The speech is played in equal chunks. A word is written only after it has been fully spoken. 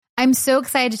I'm so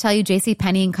excited to tell you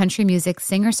JCPenney and country music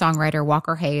singer-songwriter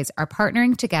Walker Hayes are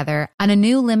partnering together on a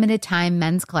new limited-time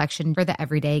men's collection for the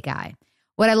everyday guy.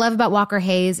 What I love about Walker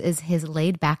Hayes is his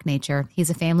laid-back nature.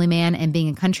 He's a family man, and being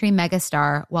a country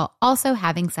megastar while also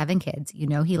having 7 kids, you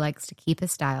know he likes to keep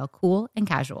his style cool and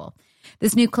casual.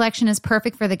 This new collection is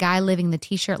perfect for the guy living the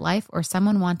t-shirt life or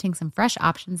someone wanting some fresh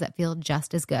options that feel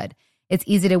just as good. It's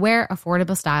easy to wear,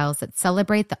 affordable styles that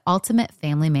celebrate the ultimate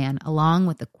family man, along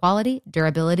with the quality,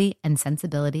 durability, and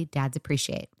sensibility dads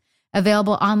appreciate.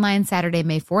 Available online Saturday,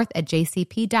 May 4th at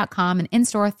jcp.com and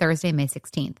in-store Thursday, May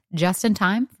 16th. Just in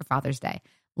time for Father's Day.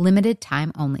 Limited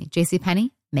time only.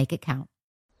 JCPenney, make it count.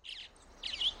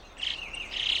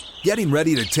 Getting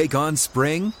ready to take on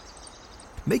spring?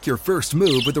 Make your first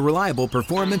move with the reliable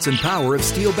performance and power of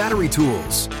Steel battery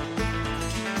tools.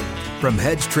 From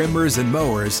hedge trimmers and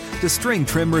mowers to string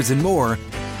trimmers and more,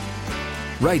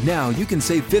 right now you can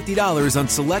save $50 on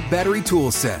select battery tool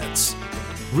sets.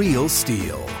 Real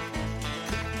Steel.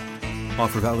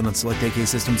 Offer valid on select AK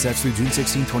system sets through June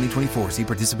 16, 2024. See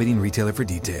participating retailer for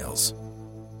details.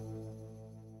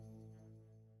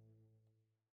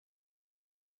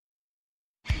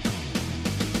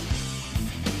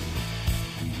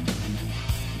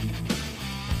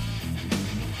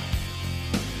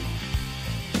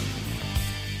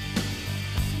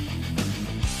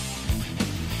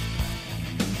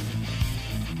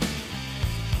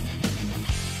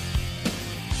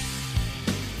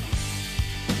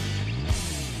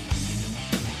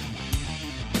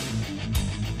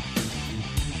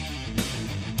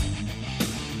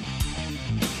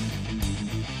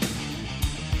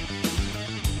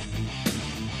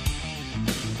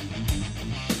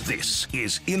 This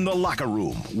is In the Locker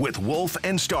Room with Wolf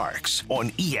and Starks on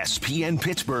ESPN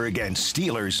Pittsburgh and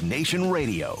Steelers Nation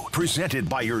Radio. Presented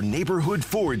by your neighborhood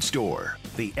Ford store.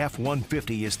 The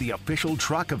F-150 is the official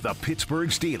truck of the Pittsburgh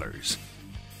Steelers.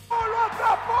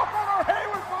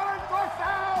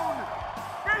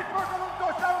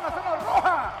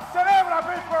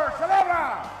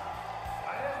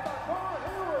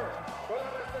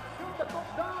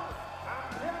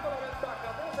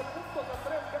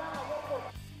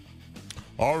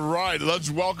 All right, let's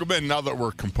welcome in, now that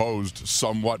we're composed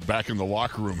somewhat back in the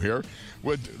locker room here,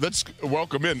 let's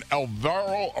welcome in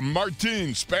Alvaro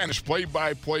Martin, Spanish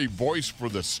play-by-play voice for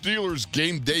the Steelers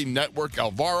Game Day Network.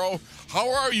 Alvaro,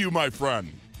 how are you, my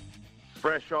friend?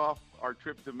 Fresh off our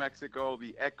trip to Mexico.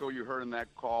 The echo you heard in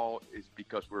that call is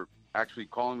because we're actually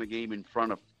calling the game in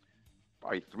front of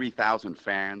probably 3,000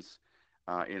 fans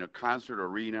in a concert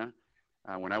arena.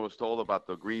 When I was told about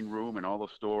the green room and all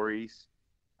the stories,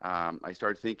 I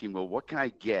started thinking, well, what can I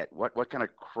get? What kind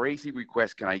of crazy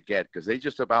requests can I get? Because they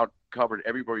just about covered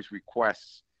everybody's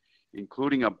requests,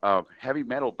 including a heavy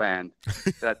metal band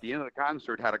that at the end of the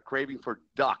concert had a craving for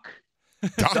duck.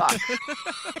 Duck.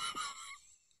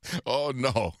 Oh,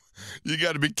 no. You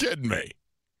got to be kidding me.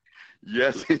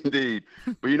 Yes, indeed.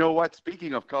 But you know what?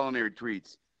 Speaking of culinary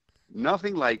treats,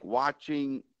 nothing like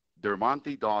watching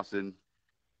Dermontti Dawson,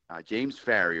 James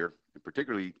Farrior, and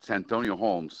particularly Santonio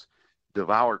Holmes,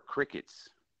 devour crickets.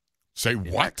 Say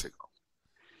what? Mexico.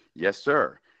 Yes,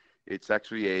 sir. It's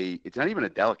actually it's not even a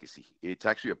delicacy. It's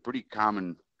actually a pretty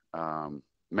common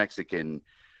Mexican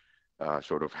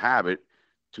sort of habit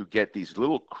to get these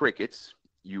little crickets.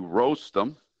 You roast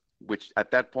them, which at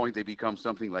that point they become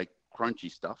something like crunchy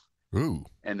stuff. Ooh.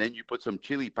 And then you put some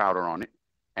chili powder on it,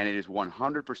 and it is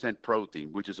 100%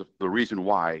 protein, which is the reason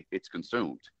why it's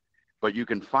consumed. But you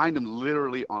can find them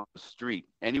literally on the street.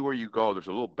 Anywhere you go, there's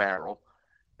a little barrel,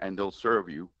 and they'll serve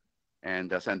you.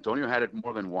 And Santonio had it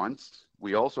more than once.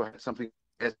 We also had something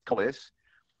escalis,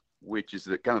 which is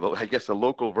the kind of, I guess, a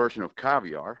local version of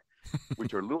caviar,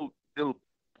 which are little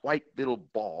white little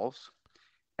balls.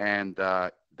 And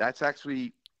that's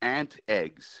actually ant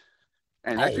eggs.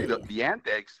 And actually, the ant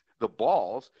eggs, the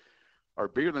balls, are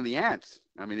bigger than the ants.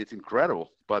 I mean, it's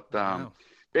incredible. But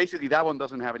basically, that one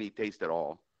doesn't have any taste at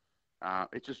all.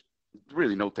 It's just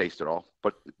really no taste at all.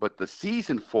 But the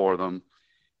season for them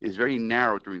is very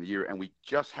narrow during the year, and we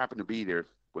just happened to be there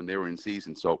when they were in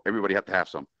season, so everybody had to have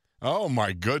some. Oh,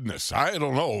 my goodness. I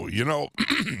don't know. You know,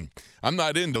 I'm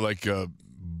not into, like,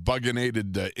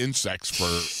 buginated insects for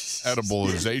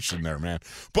edibilization there, man.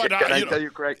 But Can I tell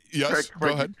you, Craig? Yes, Craig, go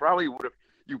ahead.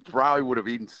 You probably would have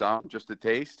eaten some just to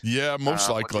taste. Yeah, most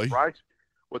likely.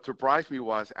 What surprised me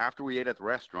was after we ate at the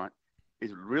restaurant,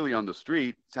 is really on the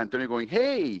street, Santonio going,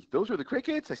 "Hey, those are the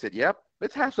crickets?" I said, "Yep,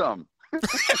 let's have some."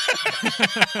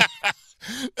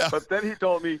 But then he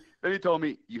told me,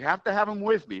 you have to have him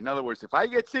with me. In other words, if I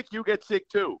get sick, you get sick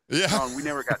too. Yeah. No, and we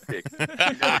never got sick.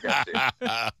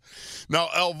 Now,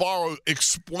 Alvaro,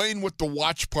 explain what the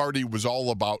watch party was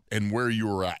all about and where you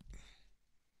were at.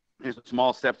 It's a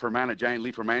small step for man, a giant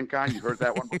leap for mankind. You've heard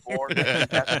that one before.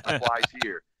 That applies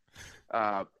here.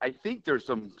 I think there's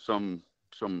some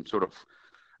sort of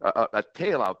a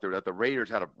tale out there that the Raiders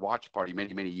had a watch party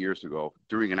many, many years ago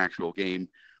during an actual game.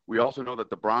 We also know that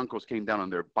the Broncos came down on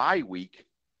their bye week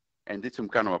and did some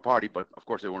kind of a party, but of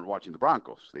course they weren't watching the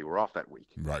Broncos. They were off that week.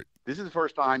 Right. This is the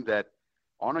first time that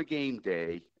on a game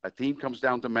day, a team comes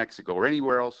down to Mexico or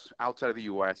anywhere else outside of the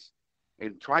U.S.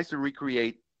 and tries to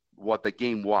recreate what the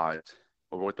game was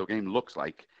or what the game looks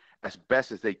like as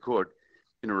best as they could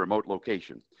in a remote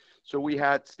location. So we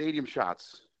had stadium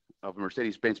shots of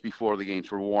Mercedes-Benz before the games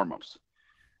for warm-ups.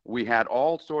 We had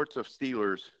all sorts of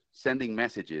Steelers sending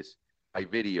messages by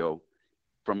video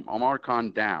from Omar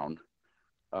Khan down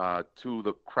to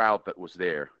the crowd that was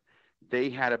there. They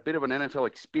had a bit of an NFL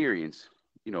experience.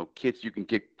 You know, kids, you can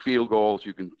kick field goals,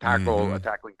 you can tackle a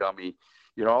tackling dummy,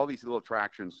 you know, all these little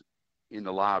attractions in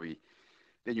the lobby.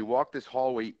 Then you walk this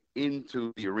hallway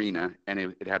into the arena, and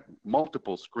it had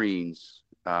multiple screens.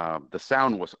 The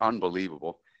sound was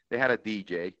unbelievable. They had a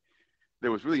DJ.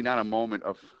 There was really not a moment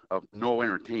of no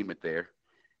entertainment there.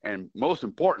 And most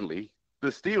importantly, the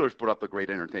Steelers put up the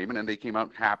great entertainment, and they came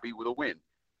out happy with a win.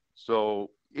 So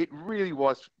it really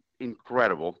was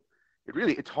incredible.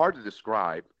 It's hard to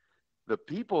describe. The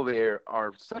people there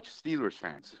are such Steelers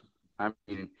fans. I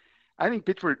mean, I think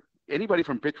anybody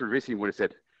from Pittsburgh visiting would have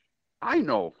said, I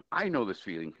know this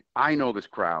feeling. I know this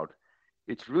crowd.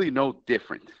 It's really no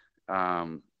different.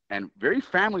 And very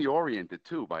family oriented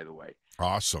too, by the way.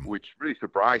 Awesome. Which really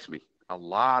surprised me. A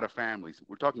lot of families.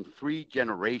 We're talking 3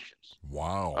 generations.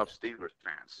 Wow. Of Steelers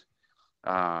fans.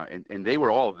 And they were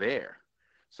all there.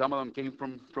 Some of them came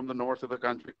from the north of the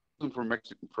country,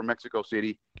 from Mexico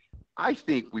City. I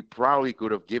think we probably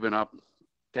could have given up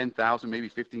 10,000, maybe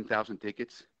 15,000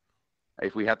 tickets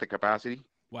if we had the capacity.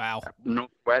 Wow.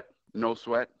 No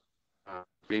sweat,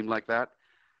 game like that.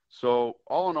 So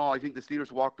all in all, I think the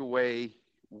Steelers walked away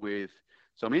with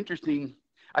some interesting,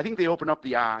 I think they opened up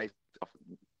the eyes of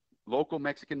local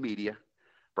Mexican media,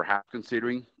 perhaps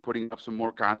considering putting up some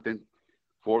more content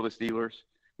for the Steelers,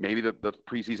 maybe the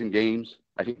preseason games.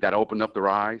 I think that opened up their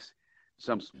eyes.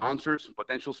 Some sponsors,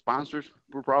 potential sponsors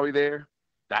were probably there.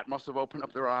 That must have opened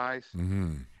up their eyes.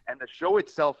 Mm-hmm. And the show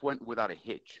itself went without a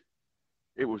hitch.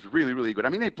 It was really, really good. I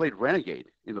mean, they played Renegade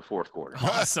in the fourth quarter.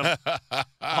 Awesome.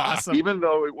 Awesome. Even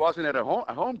though it wasn't at a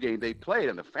home game, they played,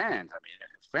 and the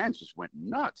fans just went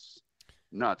nuts.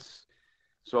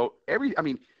 So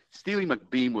Steely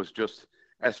McBeam was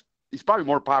he's probably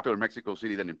more popular in Mexico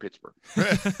City than in Pittsburgh.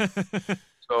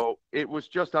 So it was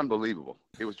just unbelievable.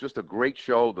 It was just a great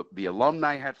show. The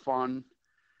alumni had fun.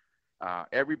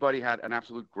 Everybody had an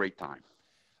absolute great time.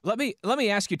 Let me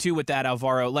ask you too with that,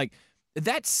 Alvaro, like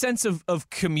that sense of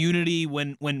community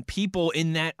when people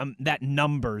in that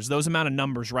those amount of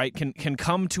numbers, right, can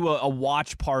come to a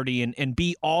watch party and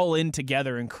be all in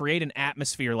together and create an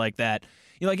atmosphere like that.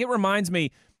 You know, like it reminds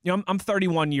me, you know, I'm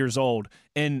 31 years old,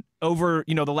 and over,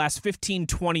 you know, the last 15,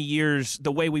 20 years,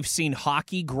 the way we've seen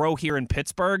hockey grow here in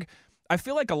Pittsburgh, I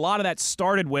feel like a lot of that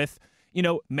started with, you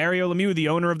know, Mario Lemieux, the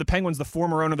owner of the Penguins, the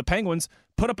former owner of the Penguins,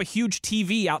 put up a huge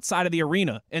TV outside of the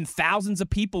arena, and thousands of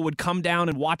people would come down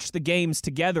and watch the games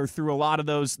together through a lot of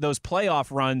those playoff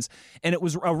runs, and it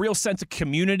was a real sense of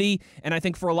community. And I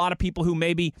think for a lot of people who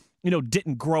maybe, you know,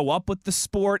 didn't grow up with the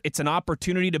sport, it's an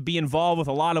opportunity to be involved with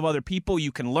a lot of other people.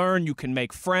 You can learn, you can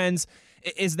make friends.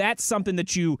 Is that something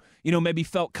that you know, maybe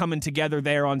felt coming together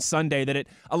there on Sunday, that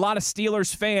a lot of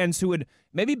Steelers fans who had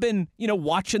maybe been, you know,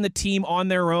 watching the team on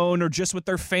their own or just with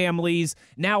their families,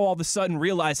 now all of a sudden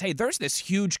realize, hey, there's this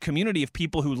huge community of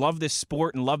people who love this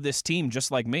sport and love this team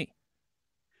just like me?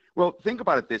 Well, think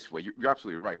about it this way. You're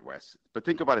absolutely right, Wes. But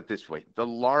think about it this way. The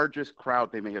largest crowd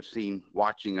they may have seen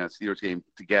watching a Steelers game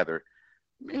together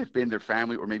may have been their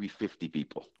family or maybe 50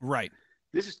 people. Right.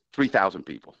 This is 3,000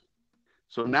 people.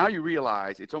 So now you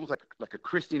realize it's almost like a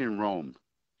Christian in Rome.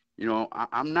 You know,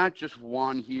 I'm not just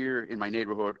one here in my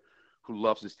neighborhood who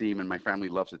loves this team and my family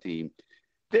loves the team.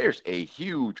 There's a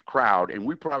huge crowd, and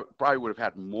we probably would have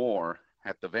had more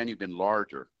had the venue been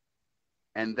larger.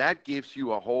 And that gives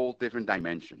you a whole different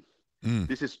dimension.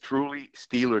 This is truly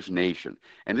Steelers Nation.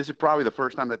 And this is probably the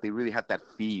first time that they really had that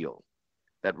feel,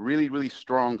 that really, really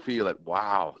strong feel that,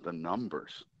 wow, the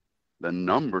numbers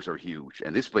are huge.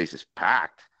 And this place is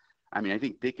packed. I mean, I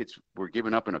think tickets were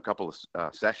given up in a couple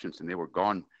of sessions, and they were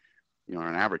gone, you know,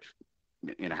 on average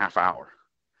in a half hour.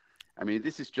 I mean,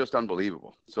 this is just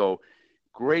unbelievable. So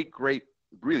great,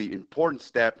 really important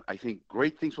step. I think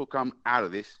great things will come out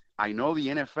of this. I know the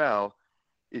NFL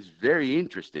is very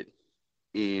interested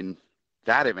in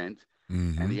that event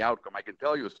and the outcome. I can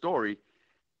tell you a story.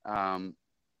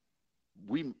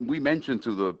 We mentioned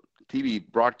to the TV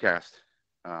broadcast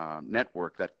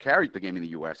network that carried the game in the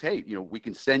U.S., hey, we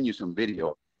can send you some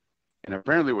video. And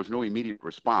apparently there was no immediate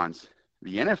response.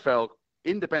 The NFL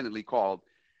independently called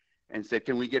and said,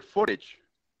 can we get footage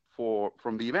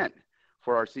from the event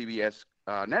for our CBS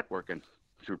network? And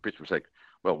Pittsburgh was like,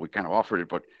 well, we kind of offered it,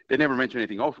 but they never mentioned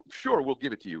anything. Oh, sure, we'll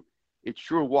give it to you. It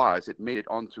sure was. It made it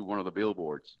onto one of the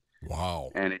billboards. Wow.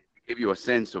 And it gave you a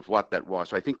sense of what that was.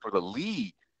 So I think for the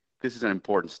league, this is an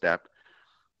important step.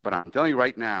 But I'm telling you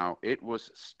right now, it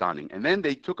was stunning. And then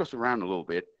they took us around a little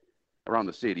bit, around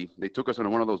the city. They took us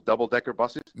on one of those double-decker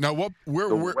buses. Now,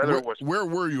 where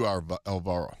were you,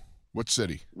 Alvaro? What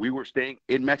city? We were staying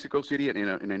in Mexico City in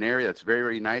an area that's very,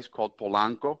 very nice called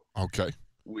Polanco. Okay.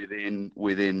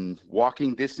 Within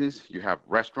walking distance, you have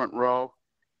Restaurant Row,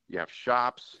 you have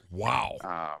shops.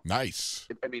 Wow. Nice.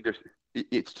 I mean,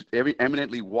 it's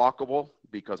eminently walkable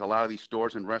because a lot of these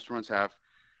stores and restaurants have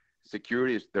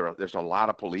security. There's a lot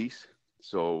of police,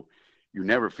 so you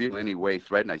never feel any way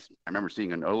threatened. I remember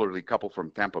seeing an elderly couple from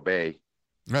Tampa Bay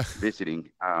visiting,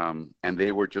 and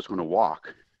they were just going to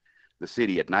walk the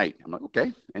city at night. I'm like,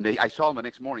 okay. And I saw them the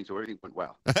next morning, so everything went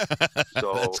well.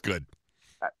 So that's good.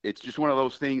 It's just one of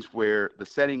those things where the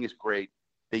setting is great.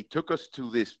 They took us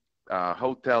to this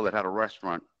hotel that had a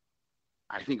restaurant.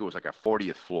 I think it was like a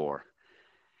 40th floor.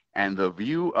 And the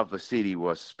view of the city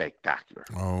was spectacular.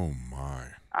 Oh, my.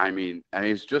 I mean,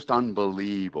 it's just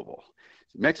unbelievable.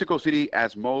 Mexico City,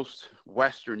 as most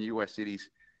Western U.S. cities,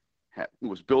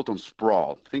 was built on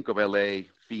sprawl. Think of L.A.,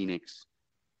 Phoenix,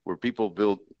 where people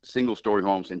build single-story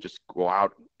homes and just go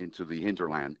out into the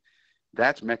hinterland.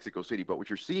 That's Mexico City. But what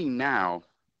you're seeing now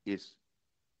is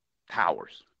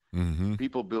towers,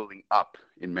 people building up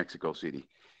in Mexico City,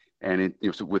 and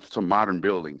with some modern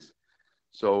buildings.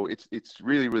 So it's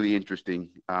really, really interesting.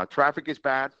 Traffic is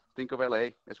bad. Think of LA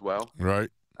as well. Right.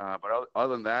 But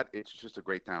other than that, it's just a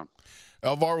great town.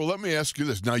 Alvaro, let me ask you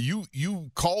this. Now,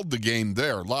 you called the game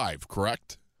there live,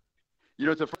 correct?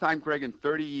 It's the first time, Craig, in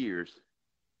 30 years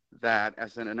that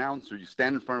as an announcer, you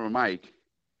stand in front of a mic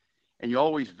and you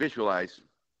always visualize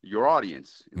your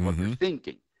audience and what they're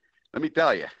thinking. Let me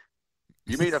tell you,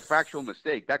 you made a factual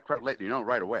mistake. That crowd let you know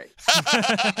right away.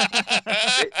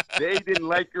 they didn't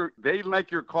like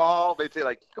your call. They'd say,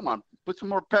 like, come on, put some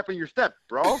more pep in your step,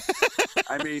 bro.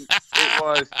 I mean,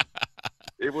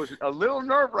 it was a little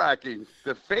nerve-wracking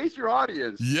to face your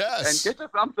audience and get the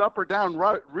thumbs up or down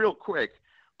real quick.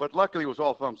 But luckily, it was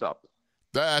all thumbs up.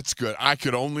 That's good. I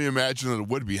could only imagine that it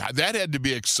would be. That had to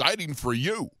be exciting for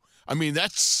you. I mean,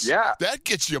 that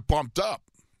gets you pumped up.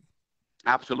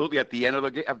 Absolutely. At the end of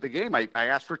the game, I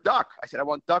asked for Duck. I said, I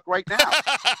want Duck right now.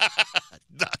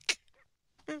 Duck.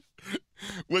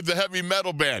 With the heavy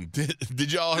metal band.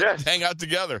 Did y'all hang out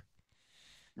together?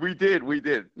 We did.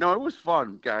 No, it was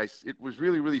fun, guys. It was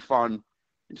really, really fun.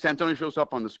 Santonio shows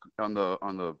up on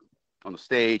the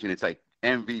stage, and it's like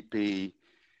MVP.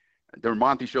 Del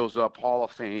Monte shows up, Hall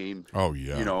of Fame. Oh,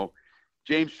 yeah.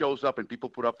 James shows up, and people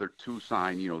put up their 2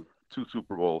 sign, 2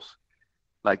 Super Bowls.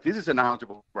 Like, this is a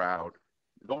knowledgeable crowd.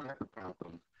 Don't have to count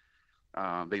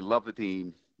them. They love the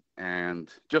team, and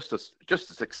just a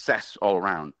success all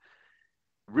around.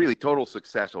 Really, total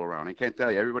success all around. I can't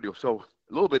tell you, everybody was a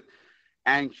little bit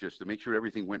anxious to make sure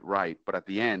everything went right, but at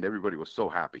the end, everybody was so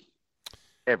happy.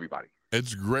 Everybody.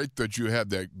 It's great that you have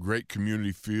that great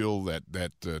community feel,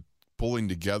 that pulling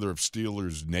together of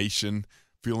Steelers Nation,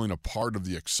 feeling a part of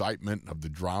the excitement of the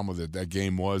drama that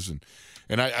game was,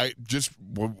 and I just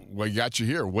got you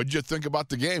here. What'd you think about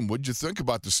the game? What'd you think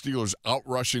about the Steelers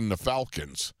outrushing the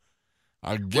Falcons?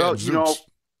 The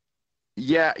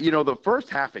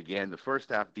first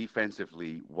half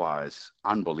defensively was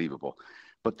unbelievable.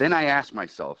 But then I asked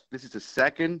myself, this is the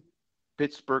second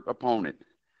Pittsburgh opponent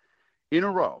in a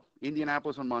row,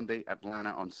 Indianapolis on Monday, Atlanta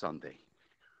on Sunday,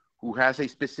 who has a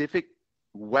specific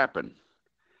weapon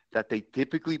that they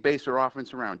typically base their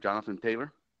offense around, Jonathan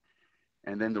Taylor,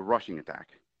 and then the rushing attack.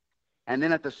 And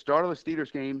then at the start of the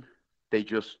Steelers game, they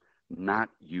just not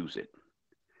use it.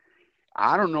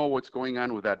 I don't know what's going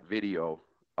on with that video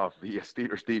of the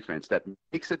Steelers defense that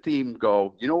makes a team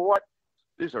go, you know what?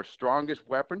 This is our strongest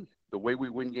weapon, the way we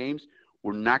win games.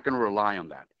 We're not going to rely on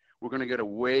that. We're going to get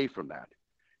away from that.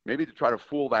 Maybe to try to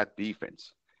fool that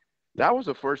defense. That was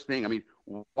the first thing. I mean,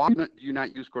 why do you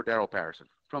not use Cordero Patterson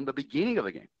from the beginning of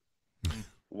the game?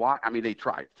 Why? I mean, they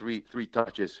tried. Three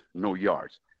touches, no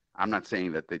yards. I'm not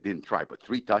saying that they didn't try, but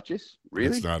 3 touches?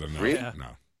 Really? It's not enough. Really?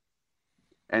 No.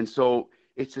 And so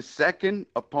it's the second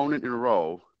opponent in a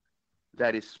row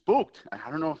that is spooked.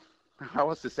 I don't know how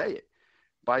else to say it,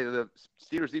 by the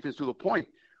Steelers defense to the point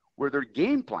where their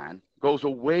game plan goes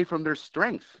away from their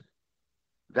strength.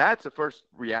 That's the first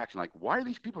reaction. Like, why are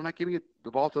these people not giving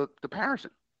the ball to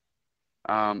Patterson?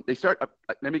 They start.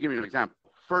 Let me give you an example.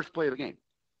 First play of the game.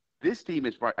 This team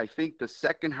is, I think, the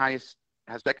second highest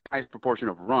proportion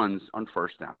of runs on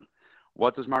first down.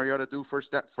 What does Mariota do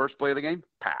first play of the game?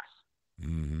 Pass.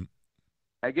 Mm-hmm.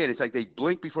 Again, it's like they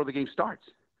blink before the game starts.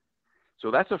 So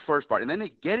that's the first part. And then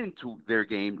they get into their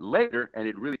game later, and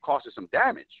it really causes some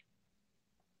damage.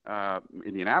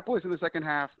 Indianapolis in the second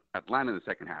half, Atlanta in the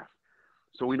second half.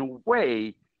 So in a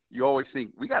way, you always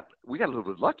think we got a little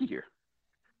bit lucky here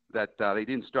that they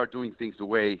didn't start doing things the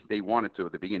way they wanted to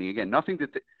at the beginning. Again,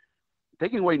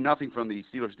 taking away nothing from the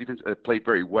Steelers defense, played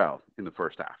very well in the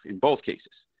first half in both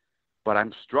cases. But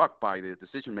I'm struck by the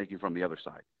decision-making from the other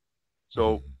side.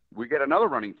 So we get another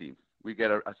running team. We get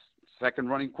a second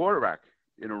running quarterback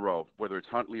in a row, whether it's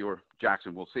Huntley or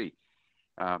Jackson, we'll see.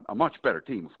 A much better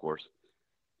team, of course.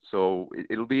 So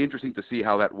it'll be interesting to see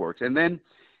how that works. And then,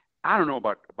 I don't know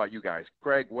about you guys.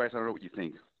 Craig, Wes, I don't know what you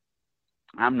think.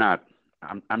 I'm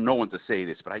no one to say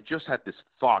this, but I just had this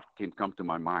thought come to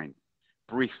my mind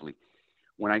briefly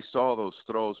when I saw those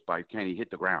throws by Kenny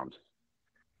hit the ground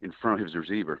in front of his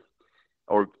receiver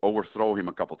or overthrow him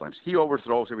a couple times. He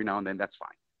overthrows every now and then. That's fine.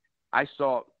 I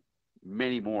saw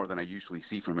many more than I usually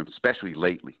see from him, especially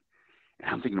lately. And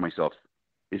I'm thinking to myself,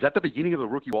 is that the beginning of the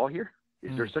rookie wall here?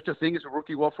 Is there such a thing as a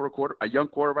rookie wall for a young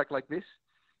quarterback like this?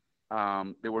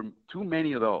 There were too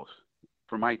many of those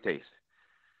for my taste.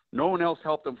 No one else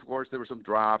helped them, of course. There were some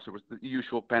drops. There was the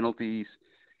usual penalties.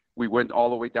 We went all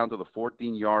the way down to the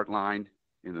 14-yard line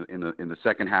in the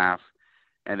second half,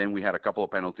 and then we had a couple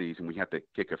of penalties, and we had to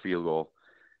kick a field goal.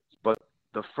 But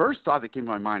the first thought that came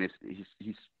to my mind is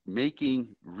he's making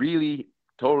really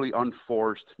totally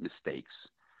unforced mistakes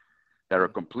that are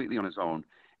completely on his own,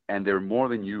 and they're more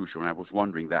than usual. And I was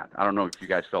wondering that. I don't know if you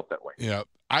guys felt that way. Yeah,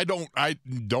 I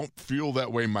don't feel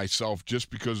that way myself, just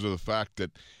because of the fact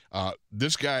that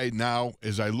this guy now,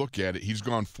 as I look at it, he's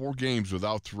gone 4 games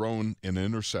without throwing an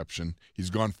interception. He's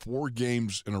gone 4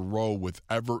 games in a row with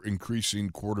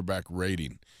ever-increasing quarterback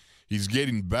rating. He's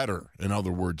getting better, in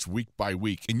other words, week by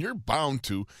week. And you're bound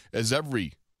to, as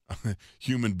every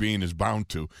human being is bound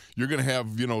to, you're going to have,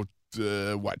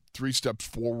 3 steps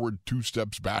forward, 2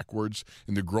 steps backwards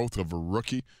in the growth of a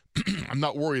rookie. I'm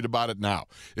not worried about it now.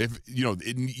 If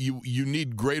you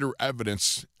need greater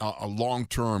evidence, a long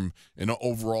term in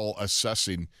overall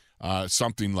assessing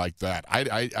something like that.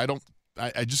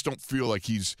 I just don't feel like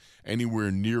he's anywhere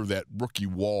near that rookie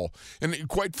wall. And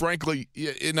quite frankly,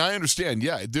 and I understand,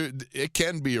 it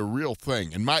can be a real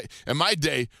thing. In my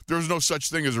day, there was no such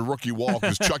thing as a rookie wall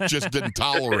because Chuck just didn't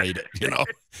tolerate it.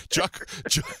 Chuck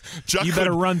you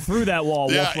better run through that wall.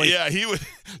 Wolfley.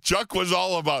 Chuck was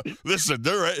all about, listen,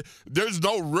 there's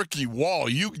no rookie wall.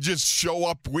 You just show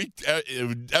up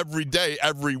every day,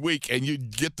 every week, and you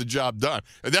get the job done.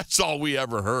 And that's all we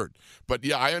ever heard. But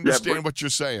I understand what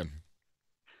you're saying.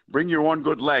 Bring your one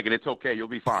good leg, and it's okay. You'll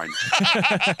be fine.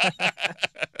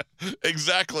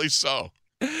 Exactly so.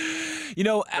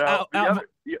 Go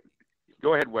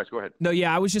ahead, Wes. Go ahead. No,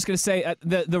 I was just going to say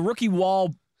the rookie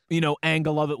wall,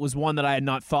 angle of it was one that I had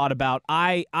not thought about.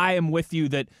 I am with you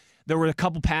that there were a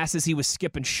couple passes he was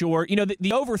skipping short.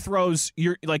 The overthrows,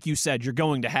 like you said, you're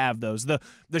going to have those. The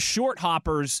short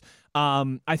hoppers,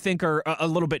 I think, are a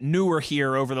little bit newer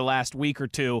here over the last week or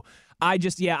two. I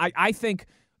think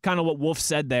kind of what Wolf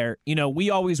said there. We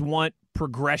always want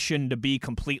progression to be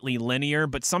completely linear,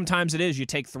 but sometimes it is. You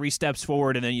take 3 steps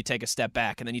forward and then you take a step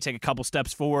back, and then you take a couple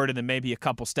steps forward and then maybe a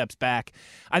couple steps back.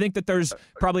 I think that there's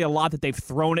probably a lot that they've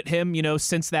thrown at him,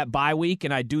 since that bye week,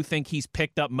 and I do think he's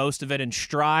picked up most of it in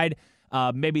stride.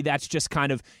 Maybe that's just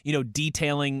kind of,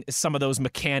 detailing some of those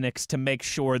mechanics to make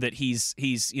sure that he's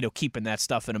keeping that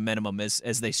stuff at a minimum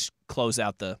as they close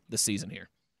out the season here.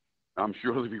 I'm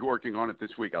sure he'll be working on it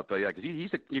this week. I'll tell you,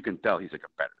 because you can tell he's a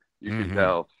competitor. You can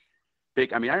tell.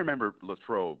 I remember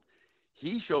Latrobe.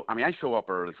 I show up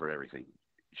early for everything.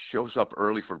 Shows up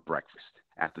early for breakfast.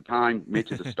 At the time,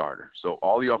 Mitch is a starter, so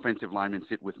all the offensive linemen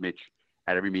sit with Mitch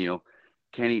at every meal.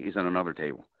 Kenny is on another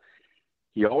table.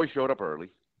 He always showed up early.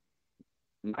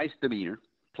 Nice demeanor,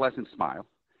 pleasant smile.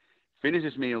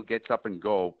 Finishes meal, gets up and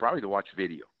go, probably to watch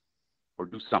video or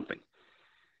do something.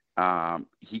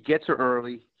 He gets her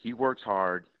early. He works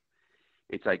hard.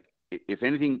 It's like, if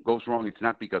anything goes wrong, it's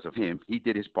not because of him. He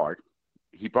did his part.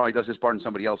 He probably does his part in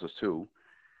somebody else's too.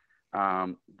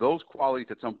 Those qualities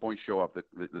at some point show up, the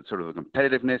sort of the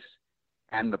competitiveness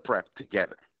and the prep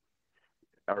together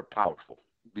are powerful.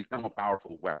 become a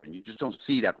powerful weapon. You just don't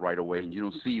see that right away, and you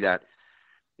don't see that.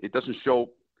 It doesn't show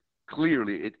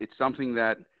clearly. It's something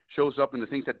that shows up in the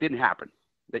things that didn't happen,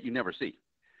 that you never see.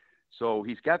 So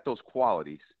he's got those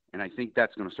qualities, and I think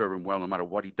that's going to serve him well no matter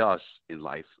what he does in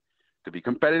life, to be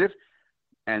competitive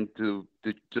and to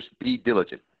just be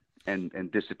diligent and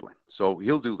disciplined. So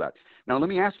he'll do that. Now, let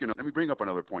me ask you, let me bring up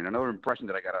another point, another impression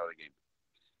that I got out of the game.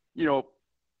 You know,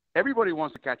 everybody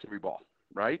wants to catch every ball,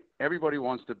 right? Everybody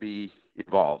wants to be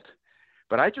involved.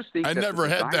 But I just think I never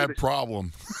had that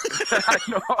problem.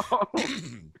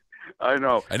 I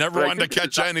know. I never wanted to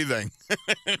catch anything.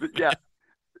 Yeah.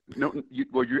 No,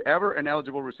 were you ever an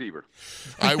eligible receiver?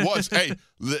 I was. Hey,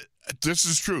 this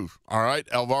is true. All right,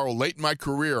 Alvaro, late in my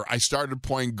career, I started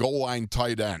playing goal line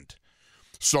tight end.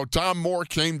 So Tom Moore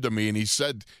came to me and he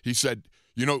said,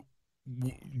 you know,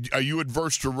 are you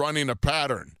adverse to running a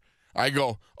pattern? I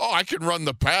go, I can run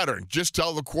the pattern. Just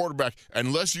tell the quarterback,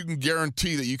 unless you can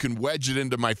guarantee that you can wedge it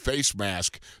into my face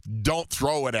mask, don't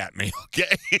throw it at me,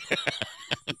 okay?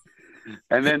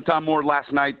 And then Tom Moore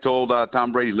last night told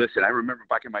Tom Brady, listen, I remember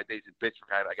back in my days in Pittsburgh,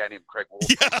 I had a guy named Craig Wolf.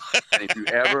 Yeah. And if you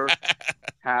ever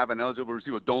have an eligible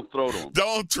receiver, don't throw to him.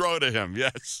 Don't throw to him,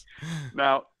 yes.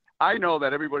 Now, I know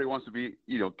that everybody wants to be,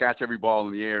 catch every ball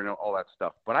in the air and all that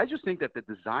stuff. But I just think that the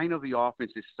design of the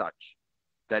offense is such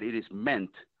that it is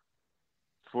meant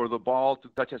for the ball to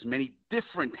touch as many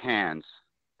different hands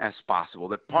as possible.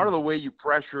 That part of the way you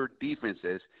pressure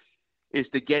defenses is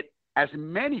to get as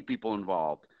many people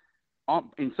involved.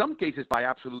 In some cases, by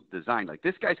absolute design. Like,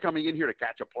 this guy's coming in here to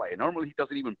catch a play. Normally, he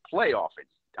doesn't even play offense.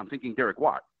 I'm thinking Derek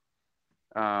Watt.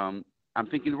 I'm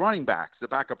thinking running backs, the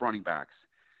backup running backs.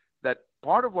 That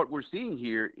part of what we're seeing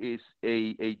here is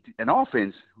an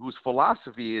offense whose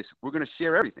philosophy is we're going to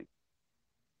share everything.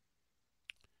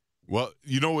 Well,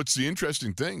 what's the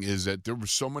interesting thing is that there were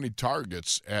so many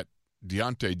targets at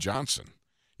Deontay Johnson.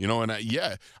 And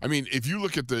I mean, if you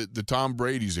look at the Tom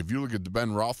Brady's, if you look at the Ben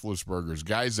Roethlisberger's,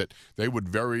 guys that they would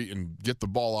vary and get the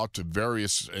ball out to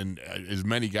various and as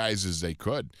many guys as they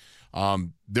could,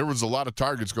 there was a lot of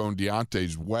targets going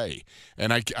Deontay's way.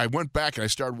 And I went back and I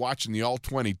started watching the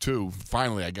All-22.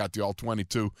 Finally, I got the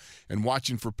All-22 and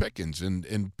watching for Pickens.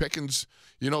 And Pickens,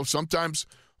 sometimes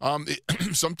 –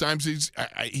 sometimes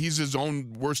he's his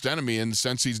own worst enemy in the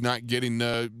sense he's not getting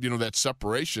that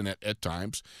separation at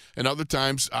times, and other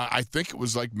times I think it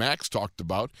was like Max talked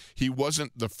about, he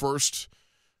wasn't the first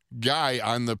guy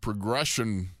on the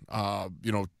progression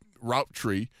route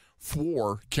tree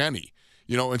for Kenny,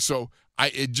 and so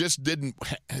it just didn't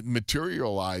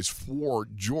materialize for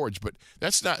George. But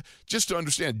that's not just to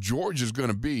understand. George is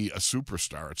going to be a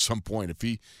superstar at some point if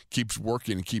he keeps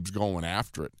working and keeps going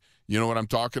after it. You know what I'm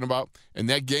talking about? And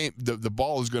that game, the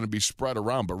ball is going to be spread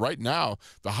around. But right now,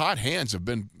 the hot hands have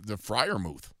been the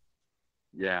Freiermuth.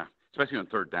 Yeah, especially on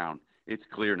third down. It's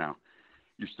clear now.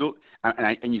 You're still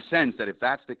and you sense that if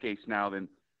that's the case now, then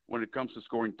when it comes to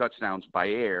scoring touchdowns by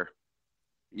air,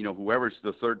 whoever's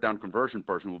the third down conversion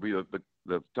person will be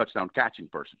the touchdown catching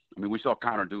person. I mean, we saw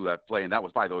Connor do that play, and that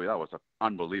was, by the way, an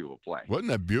unbelievable play. Wasn't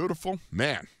that beautiful?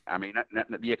 Man. I mean,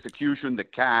 the execution, the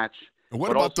catch.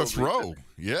 What about the throw?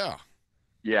 Yeah,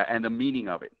 and the meaning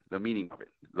of it,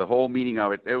 the whole meaning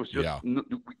of it. It was just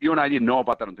you and I didn't know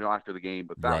about that until after the game,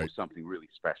 but that was something really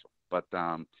special. But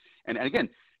and again,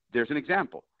 there's an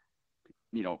example.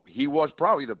 He was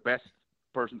probably the best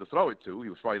person to throw it to. He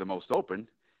was probably the most open.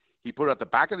 He put it at the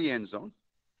back of the end zone,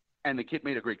 and the kid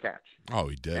made a great catch. Oh,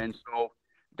 he did. And so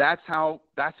that's how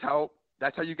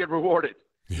you get rewarded.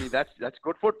 Yeah. I mean, that's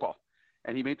good football,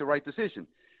 and he made the right decision.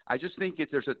 I just think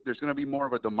there's going to be more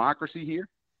of a democracy here,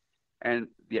 and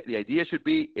the idea should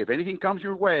be, if anything comes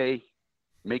your way,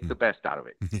 make the best out of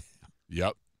it.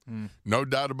 Yep, no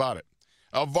doubt about it.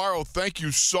 Alvaro, thank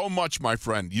you so much, my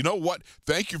friend. You know what?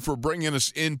 Thank you for bringing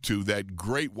us into that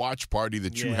great watch party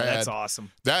that you had. That's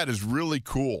awesome. That is really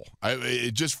cool.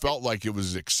 It just felt like it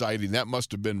was exciting. That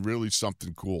must have been really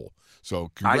something cool. So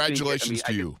congratulations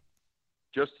to you.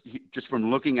 Just from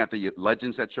looking at the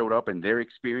legends that showed up and their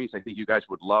experience, I think you guys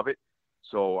would love it.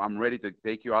 So I'm ready to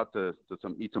take you out to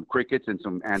eat some crickets and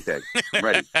some ant eggs. I'm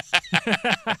ready.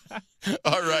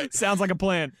 All right. Sounds like a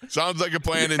plan. Sounds like a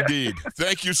plan indeed.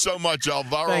 Thank you so much,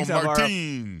 Alvaro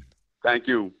Martin. Thank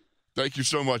you. Thank you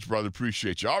so much, brother.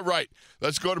 Appreciate you. All right.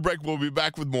 Let's go to break. We'll be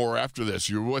back with more after this.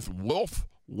 You're with Wolf,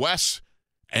 Wes,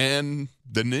 and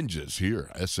the Ninjas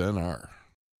here, SNR.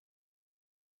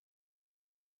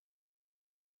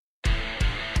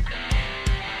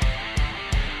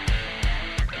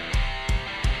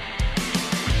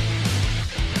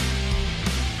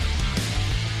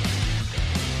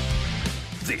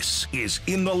 This is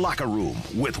In the Locker Room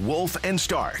with Wolf and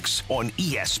Starks on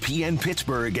ESPN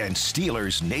Pittsburgh and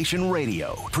Steelers Nation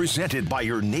Radio. Presented by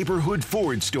your neighborhood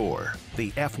Ford store.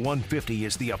 The F-150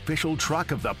 is the official truck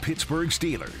of the Pittsburgh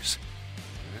Steelers.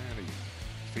 And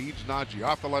he feeds Najee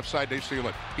off the left side. They seal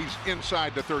it. He's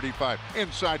inside the 35,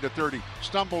 inside the 30.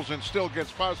 Stumbles and still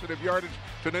gets positive yardage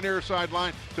to the near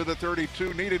sideline to the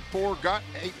 32. Needed 4, got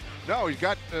 8. No, he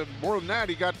got more than that.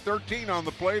 He got 13 on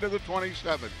the play to the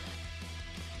 27.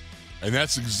 And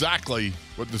that's exactly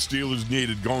what the Steelers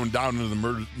needed going down into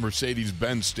the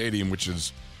Mercedes-Benz Stadium, which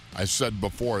is, I said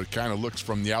before, it kind of looks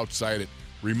from the outside. It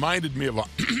reminded me of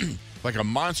like a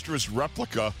monstrous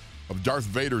replica of Darth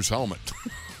Vader's helmet.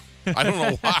 I don't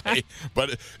know why,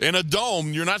 but in a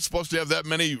dome, you're not supposed to have that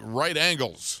many right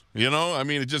angles. You know, I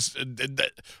mean, it just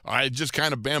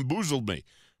kind of bamboozled me.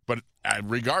 But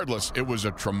regardless, it was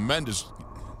a tremendous.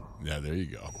 Yeah, there you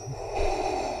go.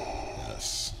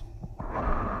 Yes.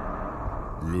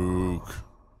 Luke,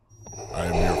 I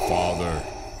am your father.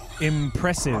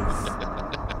 Impressive.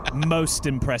 Most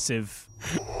impressive.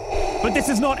 But this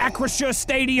is not Acrisure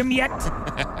Stadium yet.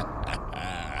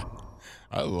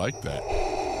 I like that.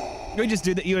 You just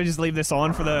do that. You would just leave this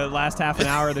on for the last half an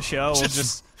hour of the show.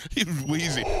 He's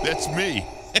wheezy. That's me.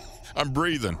 I'm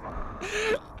breathing.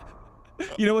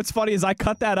 You know what's funny is I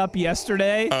cut that up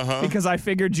yesterday because I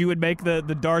figured you would make the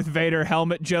Darth Vader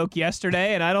helmet joke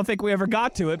yesterday, and I don't think we ever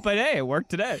got to it, but hey, it worked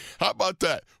today. How about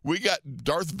that? We got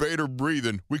Darth Vader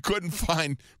breathing. We couldn't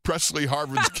find Presley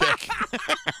Harvin's kick.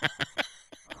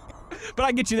 But I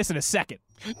can get you this in a second.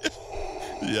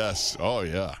 Yes. Oh,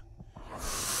 yeah.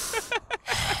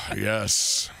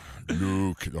 Yes.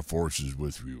 Luke, the force is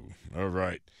with you. All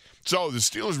right. So the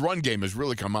Steelers' run game has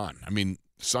really come on. I mean,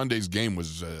 Sunday's game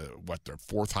was, their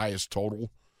fourth highest total?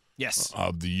 Yes.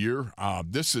 Of the year.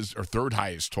 This is our third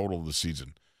highest total of the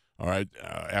season. All right.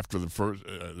 After the first,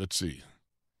 let's see.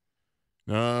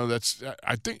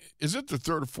 I think, is it the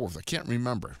third or fourth? I can't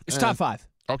remember. It's top 5.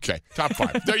 Okay, top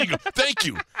 5. There you go. Thank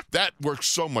you. That works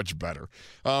so much better.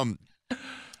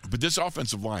 But this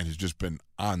offensive line has just been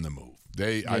on the move.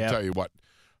 I tell you what,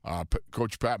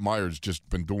 Coach Pat Meyer's just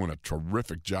been doing a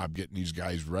terrific job getting these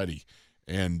guys ready.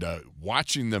 And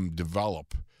watching them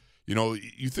develop, you know,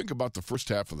 you think about the first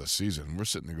half of the season, we're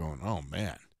sitting there going, oh,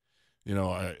 man. You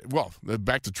know,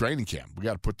 back to training camp. We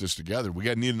got to put this together. We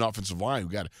got to need an offensive line.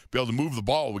 We got to be able to move the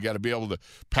ball. We got to be able to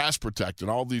pass protect and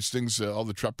all these things, all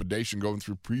the trepidation going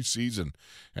through preseason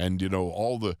and, you know,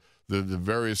 all the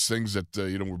various things that,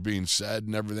 were being said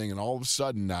and everything. And all of a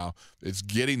sudden now it's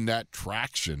getting that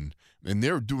traction. And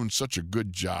they're doing such a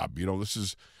good job. You know, this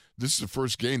is the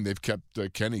first game they've kept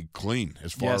Kenny clean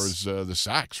as far as the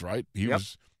sacks, right? He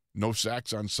was no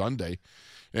sacks on Sunday.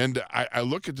 And I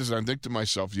look at this and I think to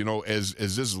myself, you know, as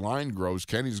this line grows,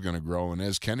 Kenny's going to grow. And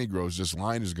as Kenny grows, this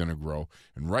line is going to grow.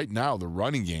 And right now, the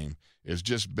running game has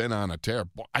just been on a tear.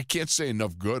 I can't say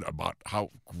enough good about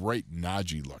how great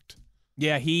Najee looked.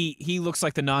 Yeah, he looks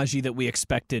like the Najee that we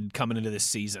expected coming into this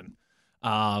season.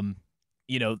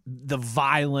 You know, the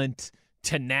violent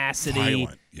tenacity.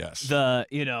 Yes. The,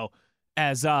 you know,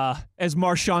 as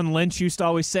Marshawn Lynch used to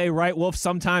always say, right, Wolf,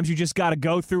 sometimes you just got to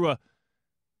go through a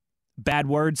bad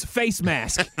words, face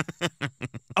mask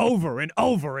over and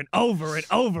over and over and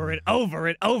over and over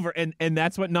and over. And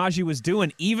that's what Najee was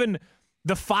doing. Even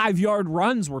the 5-yard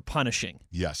runs were punishing.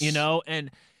 Yes. You know, and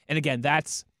again,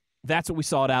 that's what we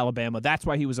saw at Alabama. That's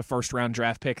why he was a first-round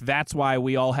draft pick. That's why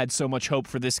we all had so much hope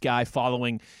for this guy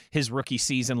following his rookie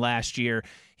season last year.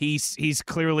 He's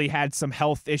clearly had some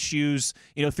health issues,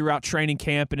 you know, throughout training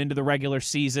camp and into the regular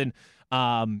season.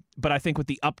 But I think with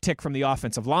the uptick from the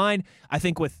offensive line, I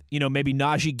think with, you know, maybe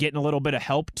Najee getting a little bit of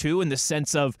help too, in the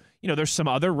sense of, you know, there's some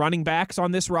other running backs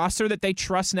on this roster that they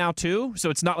trust now too. So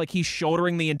it's not like he's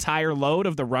shouldering the entire load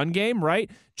of the run game,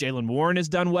 right? Jaylen Warren has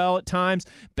done well at times.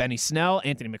 Benny Snell,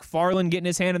 Anthony McFarland getting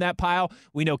his hand in that pile.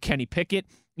 We know Kenny Pickett,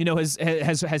 you know, has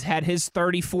had his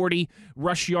 30, 40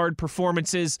 rush yard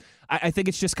performances. I think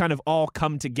it's just kind of all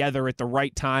come together at the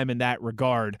right time in that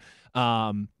regard.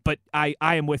 But I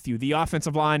am with you. The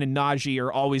offensive line and Najee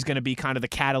are always going to be kind of the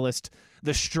catalyst,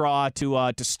 the straw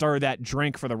to stir that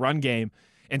drink for the run game.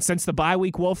 And since the bye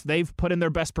week, Wolf, they've put in their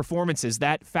best performances.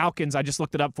 That Falcons, I just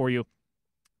looked it up for you.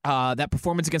 That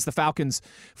performance against the Falcons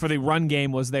for the run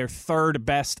game was their third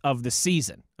best of the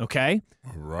season. Okay?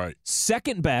 All right.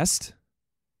 Second best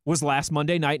was last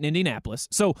Monday night in Indianapolis.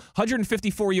 So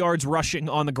 154 yards rushing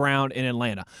on the ground in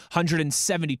Atlanta,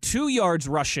 172 yards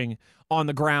rushing on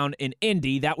the ground in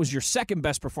Indy. That was your second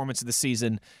best performance of the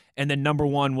season. And then number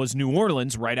one was New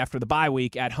Orleans right after the bye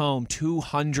week at home,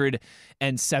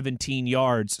 217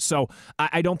 yards. So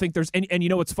I don't think there's – and you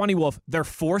know what's funny, Wolf? Their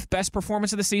fourth best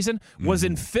performance of the season was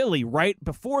in Philly right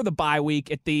before the bye week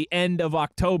at the end of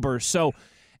October. So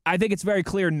I think it's very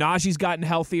clear Najee's gotten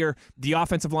healthier. The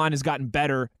offensive line has gotten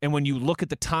better. And when you look at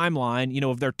the timeline,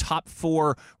 of their top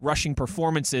four rushing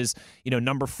performances,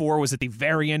 number 4 was at the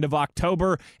very end of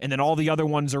October, and then all the other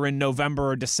ones are in November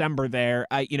or December there.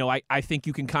 I think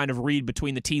you can kind of read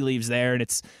between the tea leaves there, and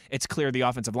it's clear the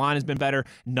offensive line has been better.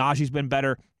 Najee's been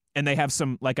better, and they have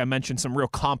some, like I mentioned, some real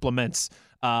compliments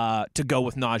to go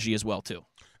with Najee as well, too.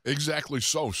 Exactly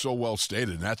so well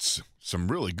stated. That's some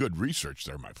really good research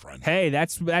there, my friend. Hey,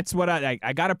 that's what I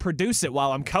got to produce it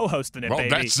while I'm co-hosting it, well, baby.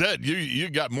 That's it. You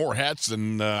got more hats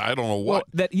than I don't know what.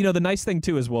 Well, the nice thing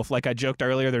too is, Wolf, like I joked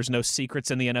earlier, there's no secrets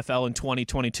in the NFL in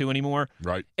 2022 anymore.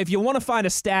 Right. If you want to find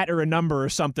a stat or a number or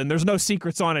something, there's no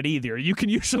secrets on it either. You can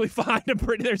usually find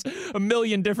there's a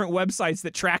million different websites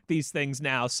that track these things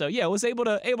now. So yeah, I was able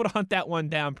to hunt that one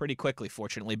down pretty quickly,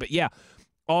 fortunately. But yeah,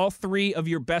 all 3 of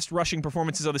your best rushing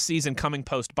performances of the season coming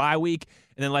post-bye week.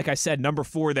 And then, like I said, number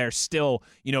 4 there still,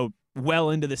 well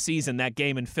into the season, that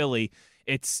game in Philly.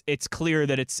 It's clear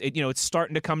that it's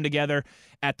starting to come together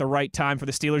at the right time for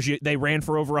the Steelers. They ran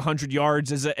for over 100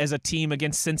 yards as a team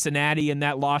against Cincinnati in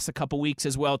that loss a couple weeks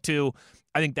as well, too.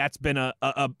 I think that's been a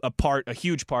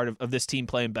huge part of this team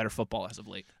playing better football as of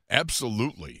late.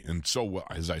 Absolutely. And so well,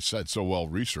 as I said, so well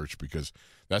researched, because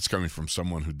that's coming from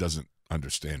someone who doesn't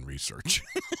understand research.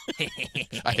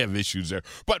 I have issues there.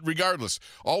 But regardless,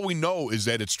 all we know is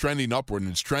that it's trending upward,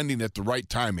 and it's trending at the right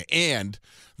time. And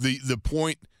the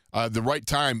right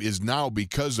time is now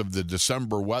because of the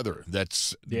December weather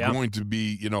that's going to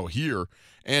be, here.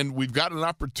 And we've got an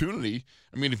opportunity.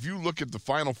 I mean, if you look at the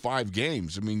final 5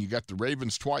 games, you got the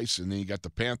Ravens twice, and then you got the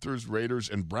Panthers, Raiders,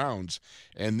 and Browns.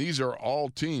 And these are all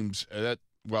teams that,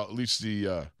 well, at least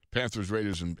the Panthers,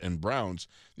 Raiders, and Browns,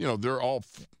 they're all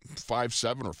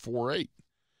 5-7 or 4-8.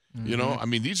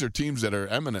 Mm-hmm. These are teams that are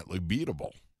eminently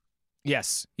beatable.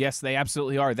 Yes, they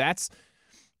absolutely are. That's,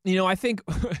 I think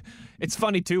it's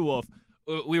funny too, Wolf.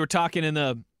 We were talking in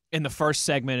the first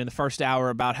segment, in the first hour,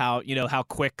 about how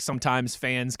quick sometimes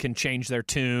fans can change their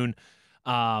tune.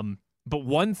 But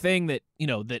one thing that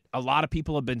that a lot of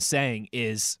people have been saying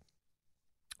is,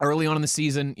 early on in the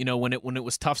season, when it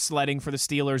was tough sledding for the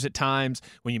Steelers at times,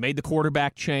 when you made the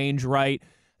quarterback change, right?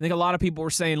 I think a lot of people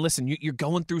were saying, listen, you're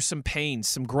going through some pains,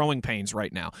 some growing pains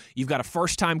right now. You've got a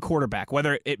first-time quarterback,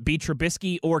 whether it be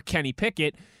Trubisky or Kenny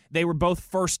Pickett. They were both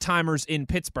first-timers in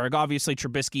Pittsburgh. Obviously,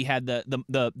 Trubisky had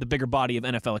the bigger body of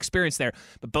NFL experience there,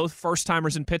 but both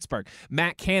first-timers in Pittsburgh.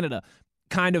 Matt Canada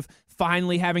kind of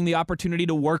finally having the opportunity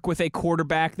to work with a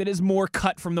quarterback that is more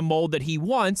cut from the mold that he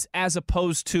wants, as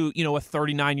opposed to, a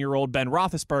 39-year-old Ben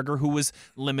Roethlisberger who was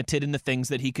limited in the things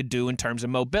that he could do in terms of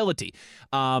mobility.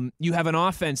 You have an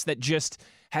offense that just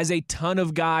has a ton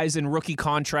of guys in rookie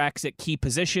contracts at key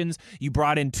positions. You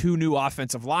brought in 2 new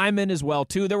offensive linemen as well,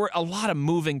 too. There were a lot of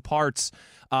moving parts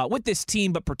with this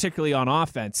team, but particularly on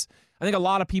offense. I think a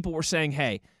lot of people were saying,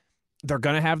 hey, they're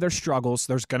going to have their struggles.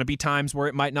 There's going to be times where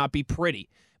it might not be pretty,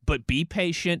 but be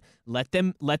patient. Let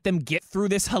them get through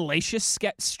this hellacious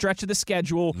stretch of the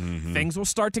schedule. Mm-hmm. Things will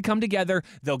start to come together.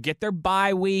 They'll get their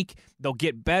bye week. They'll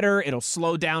get better. It'll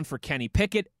slow down for Kenny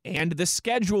Pickett, and the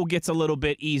schedule gets a little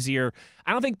bit easier.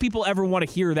 I don't think people ever want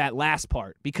to hear that last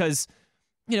part, because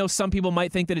some people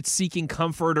might think that it's seeking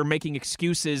comfort or making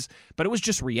excuses, but it was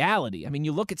just reality.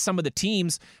 You look at some of the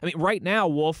teams. Right now,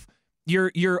 Wolf,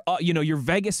 your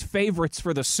Vegas favorites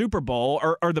for the Super Bowl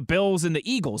are the Bills and the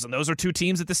Eagles, and those are 2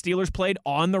 teams that the Steelers played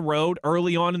on the road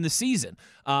early on in the season.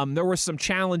 There were some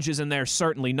challenges in there,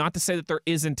 certainly. Not to say that there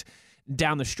isn't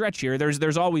down the stretch here.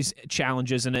 There's always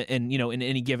challenges in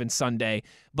any given Sunday,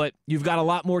 but you've got a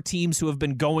lot more teams who have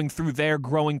been going through their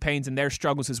growing pains and their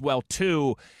struggles as well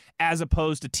too, as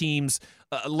opposed to teams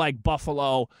like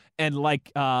Buffalo and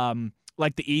like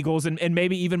the Eagles and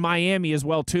maybe even Miami as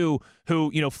well too,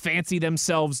 who fancy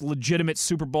themselves legitimate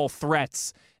Super Bowl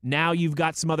threats. Now you've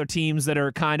got some other teams that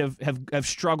are kind of have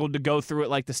struggled to go through it,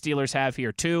 like the Steelers have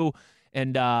here too.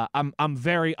 And I'm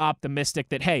very optimistic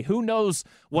that, hey, who knows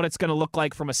what it's going to look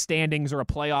like from a standings or a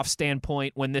playoff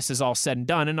standpoint when this is all said and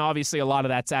done. And obviously a lot of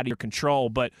that's out of your control,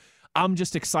 but I'm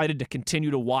just excited to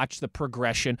continue to watch the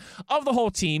progression of the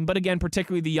whole team, but again,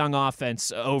 particularly the young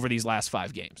offense over these last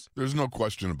 5 games. There's no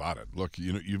question about it. Look,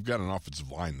 you've got an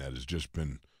offensive line that has just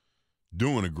been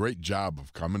doing a great job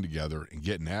of coming together and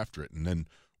getting after it. And then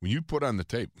when you put on the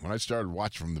tape, when I started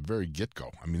watching from the very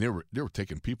get-go, I mean, they were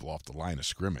taking people off the line of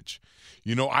scrimmage.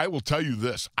 You know, I will tell you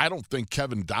this. I don't think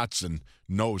Kevin Dotson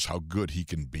knows how good he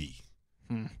can be.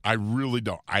 I really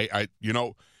don't. I you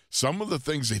know, some of the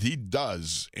things that he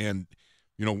does, and,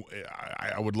 you know,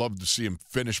 I would love to see him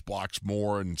finish blocks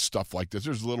more and stuff like this.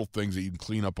 There's little things that you can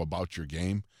clean up about your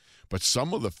game. But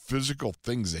some of the physical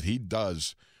things that he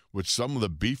does with some of the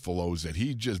beefaloes that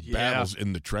he just battles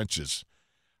in the trenches,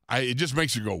 it just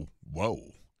makes you go, whoa.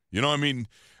 You know what I mean?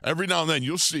 Every now and then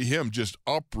you'll see him just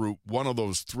uproot one of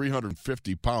those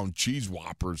 350-pound cheese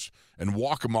whoppers and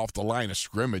walk him off the line of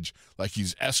scrimmage like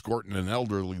he's escorting an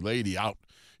elderly lady out,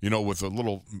 you know, with a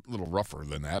little rougher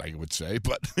than that, I would say.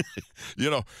 But, you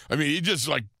know, I mean, he just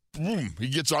like, boom, he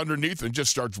gets underneath and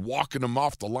just starts walking him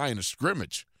off the line of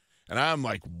scrimmage. And I'm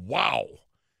like, wow.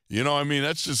 You know, I mean,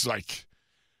 that's just like,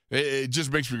 it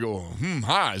just makes me go,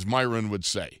 ha, as Myron would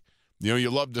say. You know,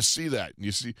 you love to see that.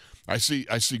 You see, I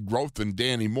see growth in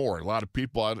Danny Moore. A lot of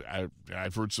people,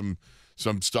 I've heard some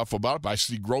stuff about it, but I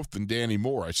see growth in Danny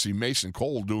Moore. I see Mason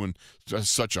Cole doing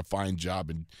just such a fine job.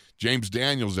 And James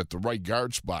Daniels at the right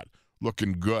guard spot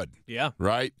looking good. Yeah.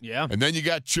 Right? Yeah. And then you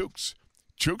got Chooks.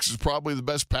 Chooks is probably the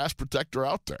best pass protector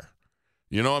out there.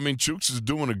 You know, I mean, Chooks is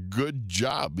doing a good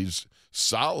job. He's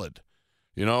solid.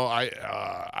 You know,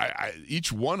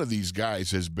 each one of these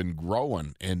guys has been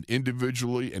growing, and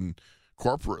individually and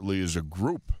corporately as a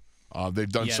group,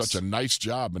 they've done such a nice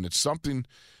job. And it's something,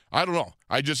 I don't know.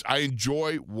 I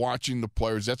enjoy watching the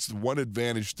players. That's the one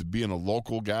advantage to being a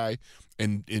local guy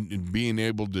and being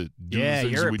able to do the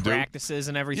things you're we at do. Practices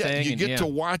and everything. Yeah, you get to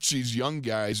watch these young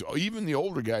guys, even the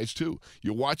older guys too.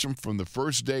 You watch them from the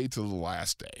first day to the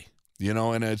last day. You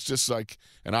know, and it's just like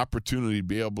an opportunity to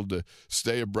be able to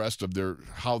stay abreast of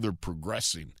how they're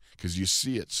progressing, because you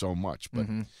see it so much. But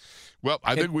well,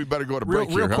 I think we better go to break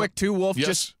real here. Quick too, Wolf. Yes.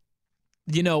 Just,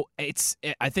 you know,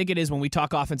 I think it is when we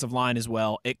talk offensive line as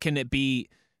well. It be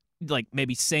like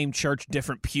maybe same church,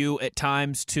 different pew at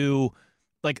times to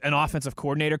like an offensive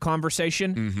coordinator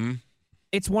conversation. Mm-hmm.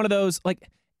 It's one of those like.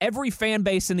 Every fan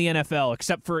base in the NFL,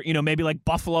 except for, you know, maybe like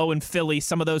Buffalo and Philly,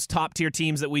 some of those top-tier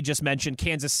teams that we just mentioned,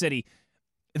 Kansas City,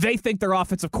 they think their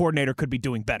offensive coordinator could be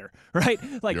doing better, right?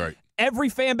 Like right. Every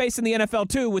fan base in the NFL,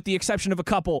 too, with the exception of a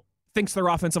couple, thinks their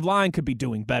offensive line could be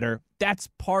doing better. That's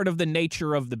part of the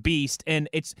nature of the beast, and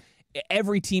it's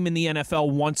every team in the NFL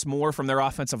wants more from their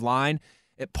offensive line.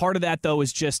 Part of that, though,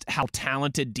 is just how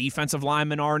talented defensive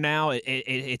linemen are now.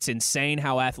 It's insane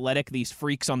how athletic these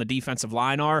freaks on the defensive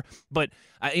line are. But,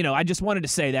 you know, I just wanted to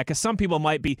say that because some people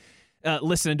might be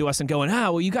listening to us and going,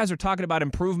 well, you guys are talking about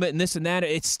improvement and this and that.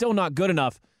 It's still not good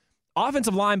enough.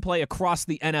 Offensive line play across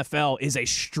the NFL is a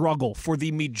struggle for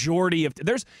the majority of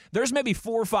there's maybe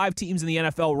 4 or 5 teams in the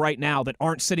NFL right now that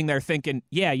aren't sitting there thinking,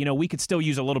 yeah, you know, we could still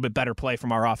use a little bit better play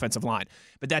from our offensive line.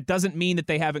 But that doesn't mean that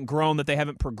they haven't grown, that they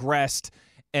haven't progressed.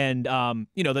 And,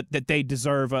 you know, that they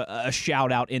deserve a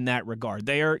shout out in that regard.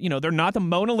 They are, you know, they're not the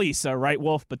Mona Lisa, right,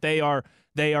 Wolf? But they are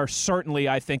certainly,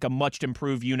 I think, a much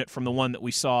improved unit from the one that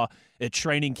we saw at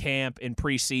training camp in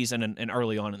preseason and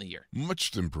early on in the year.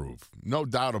 Much improved. No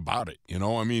doubt about it. You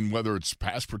know, I mean, whether it's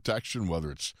pass protection, whether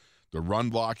it's the run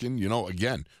blocking, you know,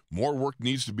 again, more work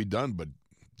needs to be done, but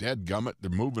dadgummit,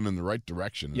 they're moving in the right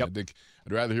direction. Yep. I think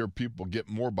I'd rather hear people get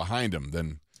more behind them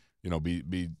than, you know,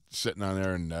 be sitting on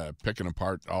there and picking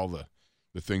apart all the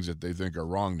things that they think are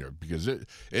wrong there, because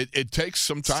it takes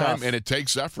some time and it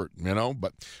takes effort, you know.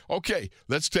 But, okay,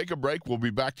 let's take a break. We'll be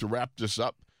back to wrap this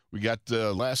up. We got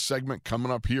the last segment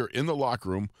coming up here in the locker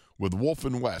room with Wolf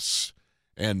and Wes.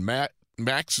 And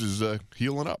Max is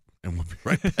healing up, and we'll be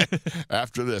right back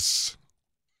after this.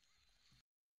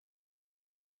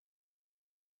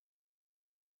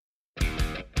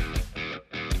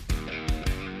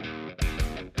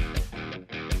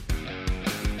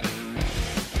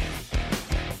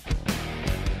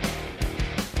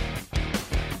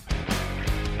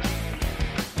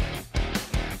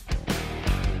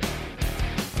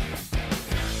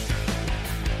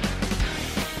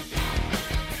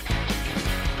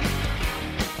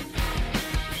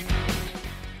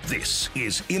 This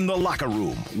is In the Locker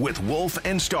Room with Wolf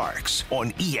and Starks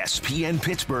on ESPN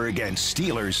Pittsburgh and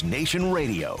Steelers Nation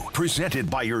Radio. Presented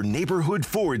by your neighborhood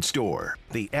Ford store.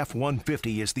 The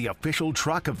F-150 is the official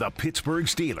truck of the Pittsburgh